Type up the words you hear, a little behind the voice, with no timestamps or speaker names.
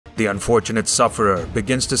The unfortunate sufferer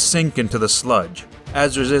begins to sink into the sludge,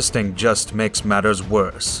 as resisting just makes matters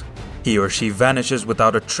worse. He or she vanishes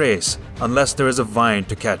without a trace unless there is a vine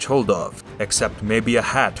to catch hold of, except maybe a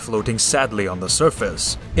hat floating sadly on the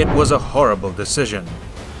surface. It was a horrible decision.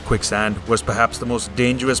 Quicksand was perhaps the most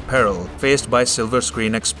dangerous peril faced by silver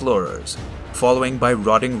screen explorers, following by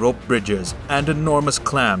rotting rope bridges and enormous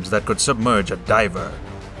clams that could submerge a diver.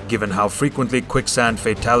 Given how frequently quicksand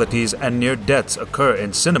fatalities and near deaths occur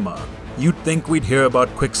in cinema, you'd think we'd hear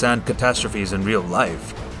quicksand quicksand catastrophes in real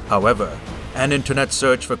life. However, an internet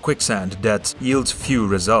search for quicksand deaths yields few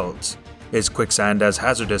results. Is quicksand as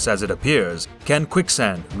hazardous as it appears? Can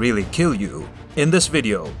quicksand really kill you? In this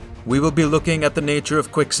video, we will be looking at the nature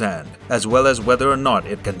of quicksand, as well as whether or not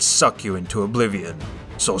it can suck you into oblivion.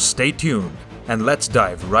 So stay tuned, and let's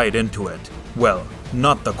dive right into it. Well,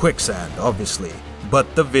 not the quicksand, obviously,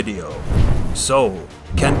 but the video. So,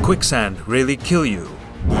 can quicksand really kill you?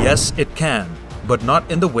 Yes, it can, but not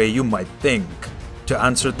in the way you might think. To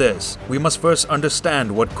answer this, we must first understand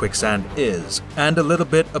what quicksand is, and a little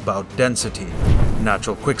bit about density.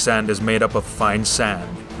 Natural quicksand is made up of fine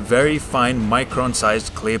sand, very fine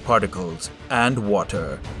micron-sized clay particles, and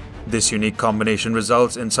water. This unique combination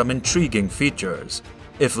results in some intriguing features.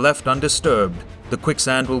 If left undisturbed, the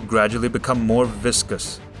quicksand will gradually become more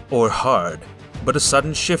viscous or hard, but a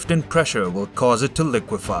sudden shift in pressure will cause it to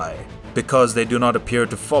liquefy. Because they do not appear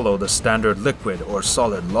to follow the standard liquid or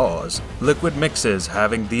solid laws, liquid mixes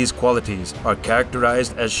having these qualities are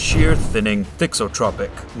characterized as shear thinning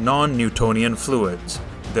thixotropic, non-Newtonian fluids.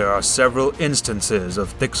 There are several instances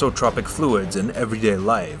of thixotropic fluids in everyday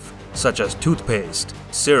life, such as toothpaste,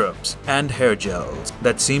 syrups, and hair gels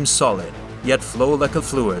that seem solid, yet flow like a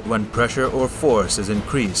fluid when pressure or force is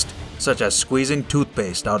increased, such as squeezing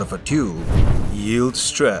toothpaste out of a tube. Yield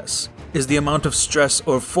stress is the amount of stress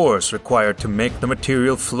or force required to make the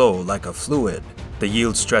material flow like a fluid. The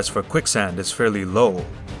yield stress for quicksand is fairly low.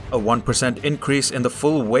 A 1% increase in the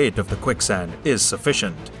full weight of the quicksand is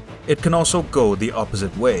sufficient. It can also go the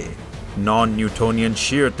opposite way. Non-Newtonian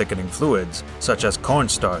shear thickening fluids, such as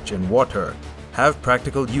cornstarch in water, have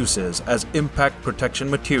practical uses as impact protection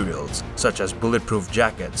materials, such as bulletproof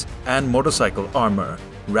jackets and motorcycle armor,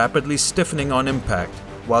 rapidly stiffening on impact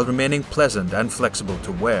while remaining pleasant and flexible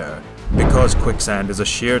to wear. Because quicksand is a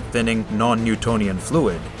shear thinning non-Newtonian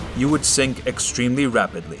fluid, you would sink extremely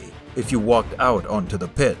rapidly if you walked out onto the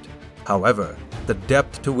pit. However, the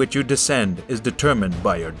depth to which you descend is determined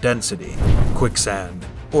by your density. Quicksand,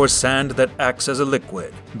 or sand that acts as a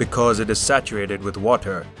liquid because it is saturated with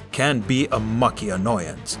water, can be a mucky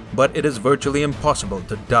annoyance, but it is virtually impossible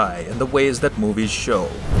to die in the ways that movies show.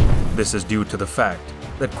 This is due to the fact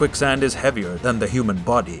that quicksand is heavier than the human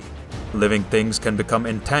body. Living things can become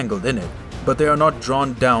entangled in it, but they are not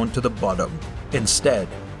drawn down to the bottom. Instead,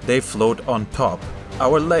 they float on top.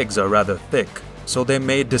 Our legs are rather thick, so they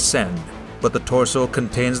may descend, but the torso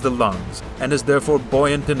contains the lungs and is therefore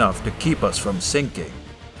buoyant enough to keep us from sinking.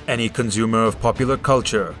 Any consumer of popular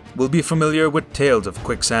culture will be familiar with tales of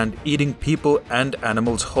quicksand eating people and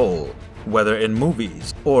animals whole, whether in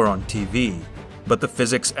movies or on TV. But the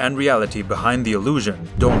physics and reality behind the illusion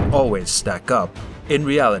don't always stack up. In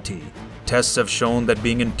reality, tests have shown that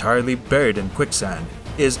being entirely buried in quicksand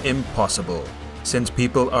is impossible, since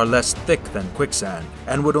people are less thick than quicksand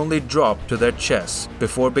and would only drop to their chests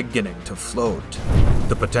before beginning to float.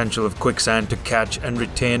 The potential of quicksand to catch and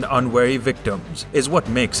retain unwary victims is what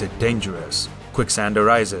makes it dangerous. Quicksand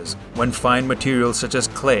arises when fine materials such as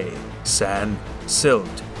clay, sand,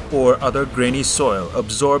 silt, or other grainy soil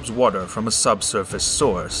absorbs water from a subsurface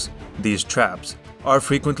source. These traps are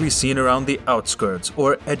frequently seen around the outskirts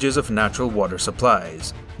or edges of natural water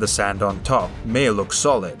supplies. The sand on top may look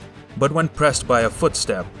solid, but when pressed by a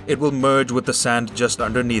footstep, it will merge with the sand just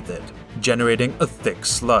underneath it, generating a thick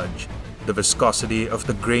sludge. The viscosity of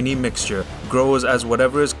the grainy mixture grows as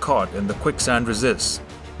whatever is caught in the quicksand resists,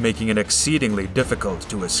 making it exceedingly difficult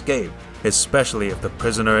to escape, especially if the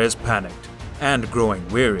prisoner is panicked and growing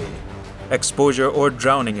weary. Exposure or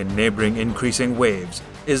drowning in neighboring increasing waves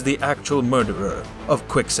is the actual murderer of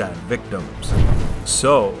quicksand victims.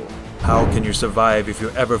 So, how can you survive if you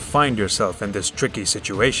ever find yourself in this tricky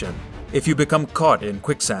situation? If you become caught in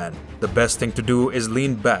quicksand, the best thing to do is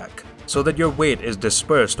lean back so that your weight is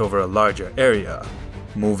dispersed over a larger area.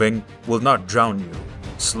 Moving will not drown you.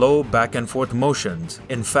 Slow back and forth motions,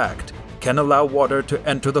 in fact, can allow water to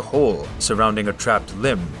enter the hole surrounding a trapped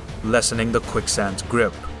limb, lessening the quicksand's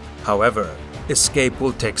grip. However, escape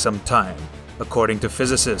will take some time, According to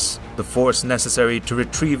physicists, the force necessary to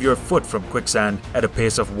retrieve your foot from quicksand at a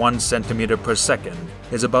pace of 1 centimeter per second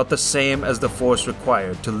is about the same as the force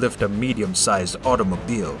required to lift a medium-sized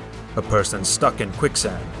automobile. A person stuck in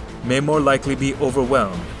quicksand may more likely be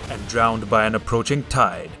overwhelmed and drowned by an approaching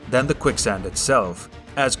tide than the quicksand itself,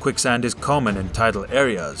 as quicksand is common in tidal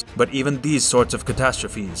areas, but even these sorts of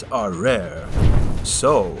catastrophes are rare.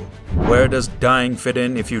 So, where does dying fit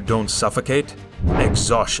in if you don't suffocate?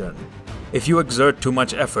 Exhaustion. If you exert too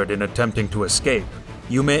much effort in attempting to escape,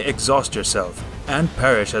 you may exhaust yourself and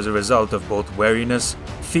perish as a result of both weariness,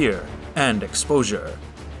 fear, and exposure.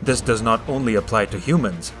 This does not only apply to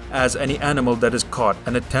humans, as any animal that is caught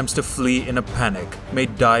and attempts to flee in a panic may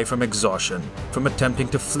die from exhaustion, from attempting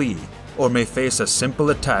to flee, or may face a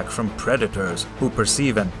simple attack from predators who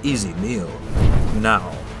perceive an easy meal.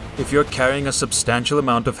 Now, if you're carrying a substantial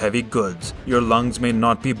amount of heavy goods, your lungs may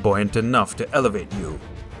not be buoyant enough to elevate you,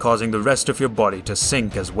 causing the rest of your body to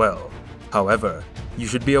sink as well. However, you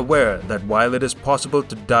should be aware that while it is possible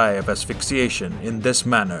to die of asphyxiation in this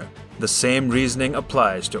manner, the same reasoning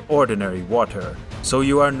applies to ordinary water, so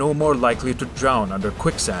you are no more likely to drown under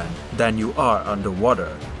quicksand than you are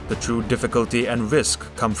underwater. The true difficulty and risk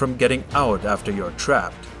come from getting out after you're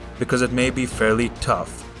trapped, because it may be fairly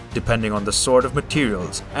tough, depending on the sort of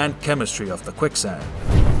materials and chemistry of the quicksand.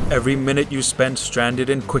 Every minute you spend stranded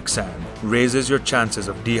in quicksand raises your chances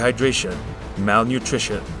of dehydration,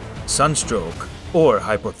 malnutrition, sunstroke, or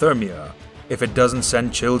hypothermia. If it doesn't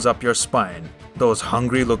send chills up your spine, those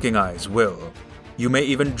hungry-looking eyes will. You may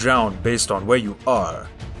even drown based on where you are.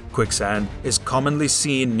 Quicksand is commonly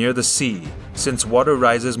seen near the sea, since water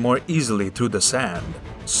rises more easily through the sand.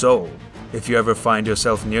 So, if you ever find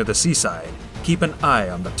yourself near the seaside, keep an eye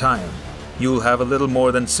on the time. You'll have a little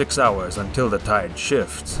more than 6 hours until the tide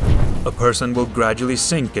shifts. A person will gradually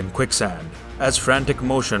sink in quicksand, as frantic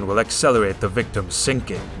motion will accelerate the victim's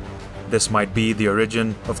sinking. This might be the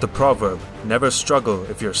origin of the proverb, "Never struggle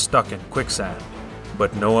if you're stuck in quicksand."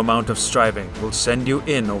 But no amount of striving will send you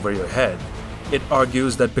in over your head. It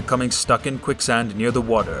argues that becoming stuck in quicksand near the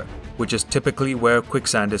water, which is typically where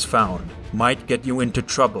quicksand is found, might get you into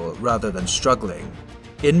trouble rather than struggling.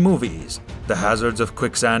 In movies, the hazards of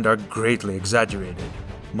quicksand are greatly exaggerated,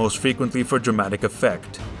 most frequently for dramatic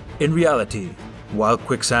effect. In reality, while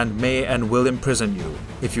quicksand may and will imprison you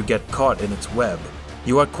if you get caught in its web,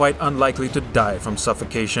 you are quite unlikely to die from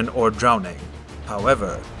suffocation or drowning.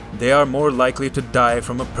 However, they are more likely to die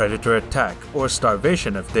from a predator attack or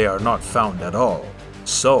starvation if they are not found at all.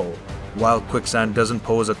 So, while quicksand doesn't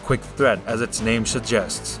pose a quick threat as its name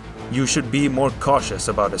suggests, you should be more cautious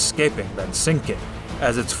about escaping than sinking,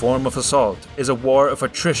 as its form of assault is a war of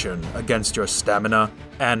attrition against your stamina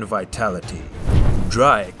and vitality.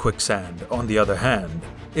 Dry quicksand, on the other hand,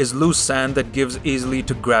 is loose sand that gives easily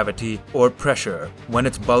to gravity or pressure when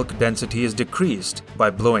its bulk density is decreased by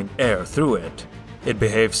blowing air through it. It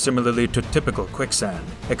behaves similarly to typical quicksand,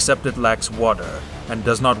 except it lacks water and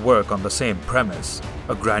does not work on the same premise.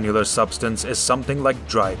 A granular substance is something like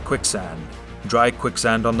dry quicksand. Dry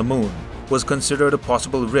quicksand on the moon was considered a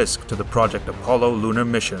possible risk to the Project Apollo lunar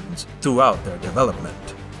missions throughout their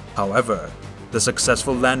development. However, the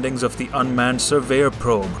successful landings of the unmanned Surveyor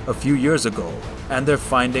probe a few years ago and their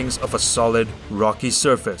findings of a solid, rocky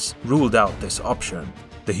surface ruled out this option.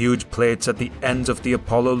 The huge plates at the ends of the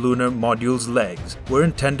Apollo lunar module's legs were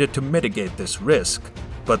intended to mitigate this risk,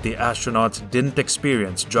 but the astronauts didn't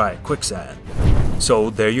experience dry quicksand. So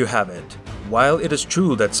there you have it. While it is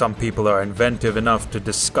true that some people are inventive enough to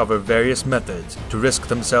discover various methods to risk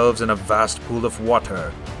themselves in a vast pool of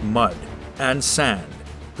water, mud, and sand,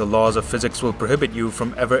 the laws of physics will prohibit you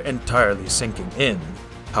from ever entirely sinking in.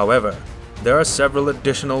 However, there are several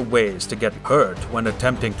additional ways to get hurt when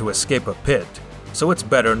attempting to escape a pit, so it's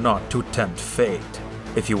better not to tempt fate.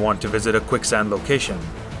 If you want to visit a quicksand location,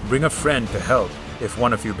 bring a friend to help if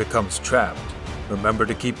one of you becomes trapped. Remember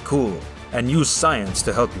to keep cool and use science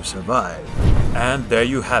to help you survive. And there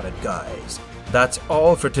you have it, guys. That's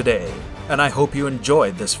all for today, and I hope you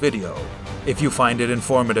enjoyed this video. If you find it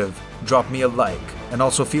informative, drop me a like, and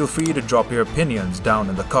also feel free to drop your opinions down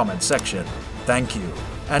in the comment section. Thank you,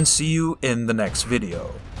 and see you in the next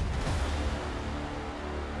video.